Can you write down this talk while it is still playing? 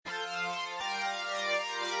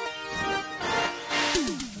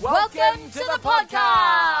Welcome to the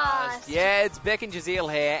podcast! Yeah, it's Beck and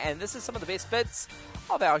Jazeel here, and this is some of the best bits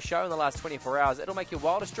of our show in the last 24 hours. It'll make your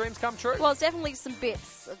wildest dreams come true. Well, it's definitely some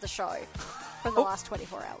bits of the show from the last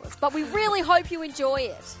 24 hours, but we really hope you enjoy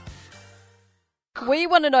it. We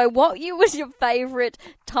want to know what was your favourite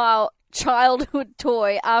childhood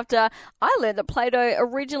toy after I learned that Play-Doh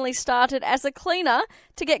originally started as a cleaner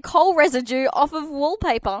to get coal residue off of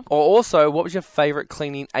wallpaper. Or also, what was your favourite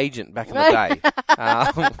cleaning agent back in the day?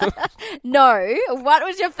 No. What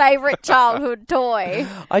was your favourite childhood toy?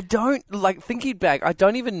 I don't, thinking back, I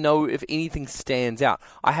don't even know if anything stands out.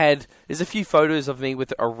 There's a few photos of me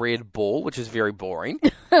with a red ball, which is very boring.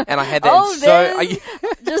 And I had that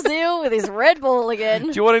Jazeel with his red ball again.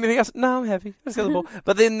 Do you want anything else? No, I'm happy. Let's get the ball.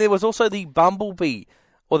 But then there was also the bumblebee,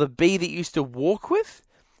 or the bee that you used to walk with.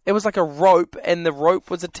 It was like a rope, and the rope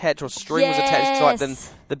was attached, or string was attached to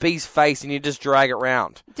the bee's face, and you just drag it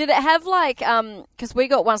round. Did it have because we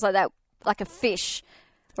got ones like that, like a fish,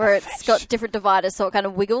 where it's got different dividers, so it kind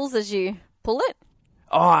of wiggles as you pull it?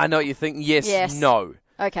 Oh, I know what you're thinking. Yes. No.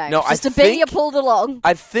 Okay. No, just a bee you pulled along.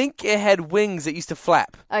 I think it had wings that used to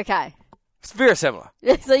flap. Okay. It's very similar.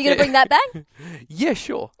 So you're going to bring that back? Yeah,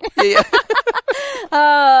 sure. Yeah.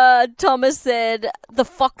 Thomas said, the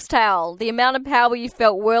foxtail. The amount of power you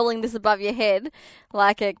felt whirling this above your head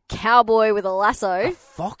like a cowboy with a lasso. A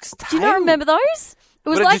foxtail? Do you not remember those? It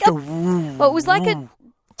was like a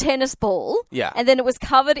tennis ball. Yeah. And then it was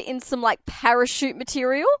covered in some parachute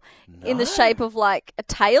material in the shape of a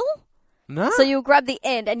tail. No. So you would grab the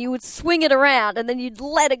end and you would swing it around and then you'd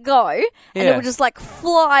let it go and it would just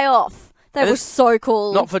fly off. That was so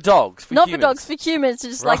cool. Not for dogs, for Not humans. for dogs, for humans to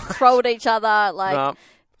just throw at each other. No.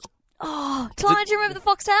 Oh, Talana, do you remember the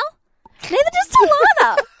foxtail? Neither does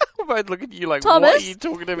Talana. We're both looking at you like, Thomas, what are you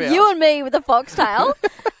talking about? You and me with the foxtail.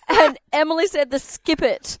 And Emily said the skip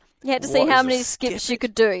it. You had to see how many skips you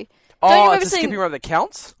could do. Oh, it's a skipping rope that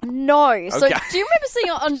counts? No. So Okay. do you remember seeing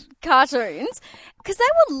it on cartoons? Because they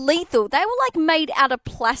were lethal. They were made out of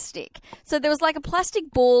plastic. So there was a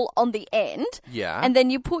plastic ball on the end. Yeah. And then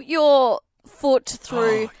you put your foot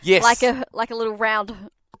through Yes. like a little round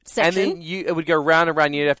section. And then it would go round and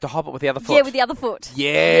round. You'd have to hop it with the other foot. Yeah, with the other foot.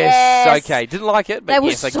 Yes. Okay. Didn't like it, but That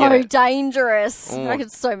yes, was I get so it. dangerous. Mm. I reckon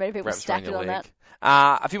so many people Wraps stacked it around on your that.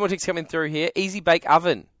 leg. A few more texts coming through here. Easy Bake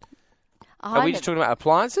Oven. Are we just talking about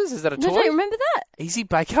appliances? Is that a toy? No, don't you remember that? Easy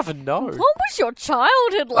Bake Oven, no. What was your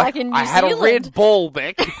childhood like in New I had Zealand? a red ball,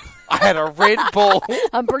 Beck. I had a red ball.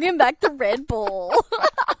 I'm bringing back the red ball.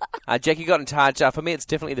 Jackie got in touch. For me, it's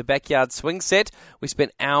definitely the backyard swing set. We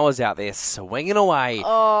spent hours out there swinging away.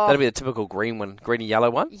 Oh. That'll be the typical green and yellow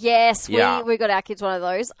one. Yes, Yeah. we got our kids one of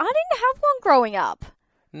those. I didn't have one growing up.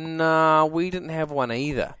 No, we didn't have one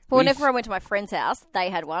either. But whenever I went to my friend's house, they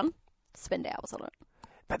had one. Spend hours on it.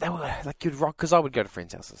 But they were good rock, because I would go to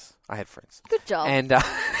friends' houses. I had friends. Good job. And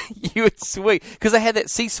you would swing, because they had that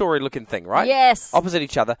seesaw-y looking thing, right? Yes. Opposite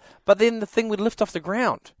each other. But then the thing would lift off the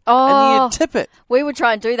ground. Oh. And you'd tip it. We would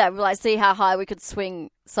try and do that. We'd see how high we could swing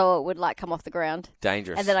so it would come off the ground.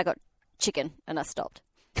 Dangerous. And then I got chicken and I stopped.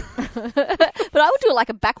 But I would do a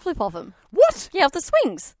backflip off them. What? Yeah, off the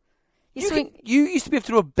swings. You used to be able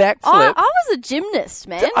to do a backflip. I was a gymnast,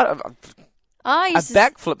 man. A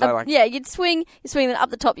backflip, though. Yeah, you'd swing, then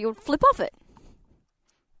up the top, you would flip off it.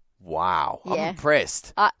 Wow. Yeah. I'm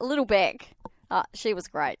impressed. Little Beck, she was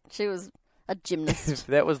great. She was a gymnast.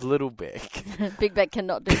 That was Little Beck. Big Beck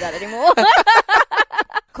cannot do that anymore.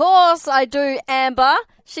 Of course I do, Amber.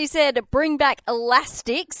 She said, bring back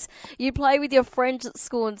elastics. You play with your friends at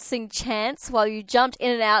school and sing chants while you jumped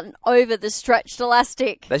in and out and over the stretched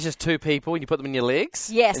elastic. That's just two people, and you put them in your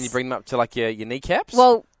legs? Yes. And you bring them up to, your kneecaps?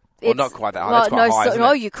 Well, not quite that high. That's quite high, isn't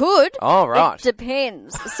no, it? you could. Oh, right. It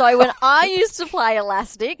depends. So when I used to play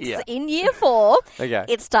elastics in year 4, Okay.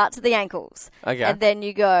 it starts at the ankles. Okay. And then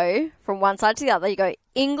you go from one side to the other. You go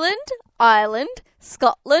England, Ireland,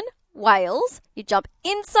 Scotland, Wales. You jump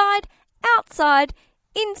inside, outside,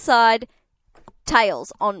 inside,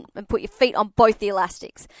 tails on, and put your feet on both the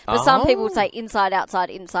elastics. But some people would say inside,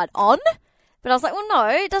 outside, inside, on. But I was like, well, no,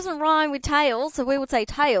 it doesn't rhyme with tails, so we would say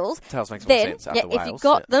tails. Tails makes more sense after if you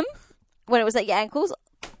got them when it was at your ankles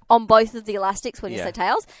on both of the elastics when you say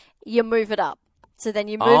tails, you move it up. So then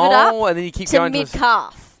you move it up and then you keep to going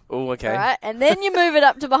mid-calf. Oh, okay. All right? And then you move it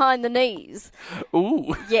up to behind the knees.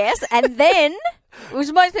 Ooh. Yes, and then,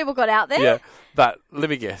 which most people got out there. Yeah, but let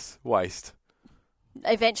me guess, waist.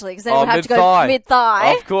 Eventually, because they would have to go mid-thigh.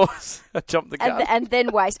 mid-thigh. Of course. I jumped the gun. And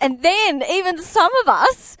then waist. And then, even some of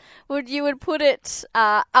us, you would put it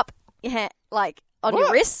up your hand, on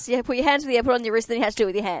your wrists. You put your hands in the air, put it on your wrist, then you have to do it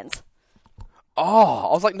with your hands. Oh,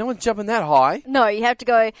 I was like, no one's jumping that high. No, you have to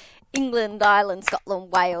go England, Ireland,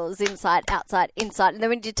 Scotland, Wales, inside, outside, inside. And then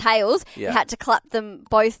when you did tails, you had to clap them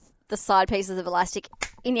both the side pieces of elastic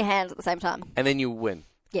in your hands at the same time. And then you win.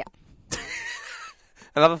 Yeah.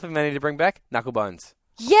 Another thing they need to bring back, knuckle bones.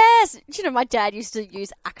 Yes! Do you know, my dad used to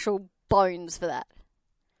use actual bones for that.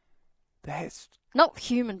 That's... Not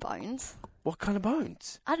human bones. What kind of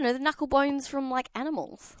bones? I don't know, the knuckle bones from, like,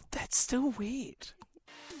 animals. That's still weird.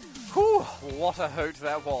 Whew, what a hoot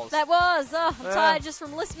that was. That was. Oh, I'm tired just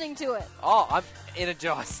from listening to it. Oh, I'm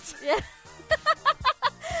energized. Yeah.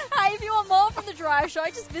 Hey, if you want more from The Drive Show,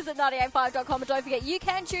 just visit 985.com and don't forget you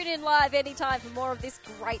can tune in live anytime for more of this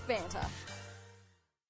great banter.